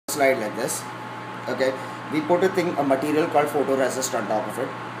slide like this. Okay, we put a material called photoresist on top of it,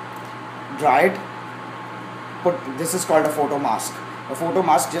 dry it, this is called a photo mask. A photo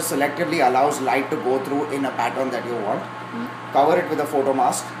mask just selectively allows light to go through in a pattern that you want. Cover it with a photo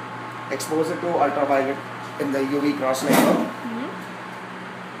mask, expose it to ultraviolet in the UV crosslinker.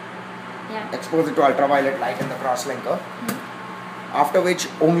 Expose it to ultraviolet light in the crosslinker. After which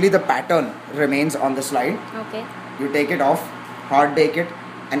only the pattern remains on the slide. Okay. You take it off, hard bake it,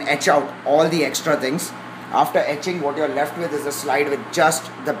 and etch out all the extra things. After etching, what you're left with is a slide with just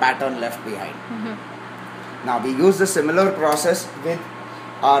the pattern left behind. Now we use the similar process with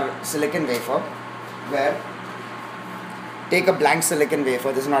our silicon wafer, where take a blank silicon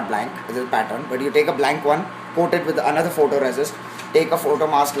wafer. This is not blank, this is a pattern, but you take a blank one, coat it with another photoresist, take a photo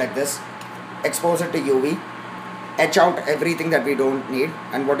mask like this, expose it to UV, etch out everything that we don't need,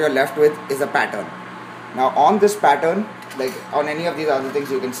 and what you're left with is a pattern. Now on this pattern, like on any of these other things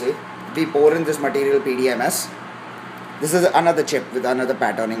you can see, we pour in this material PDMS. This is another chip with another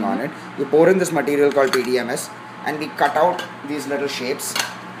patterning on it. You pour in this material called PDMS, and we cut out these little shapes,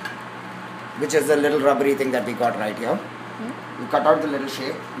 which is the little rubbery thing that we got right here. We cut out the little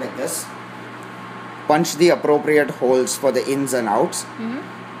shape like this, punch the appropriate holes for the ins and outs,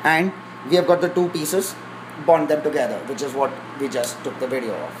 and we have got the two pieces, bond them together, which is what we just took the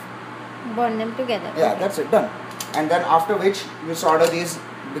video of. Bond them together. Yeah, that's it, done. And then after which you solder these,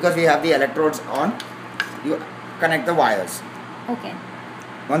 because we have the electrodes on, you connect the wires. Okay.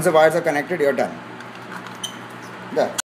 Once the wires are connected, you're done. Done.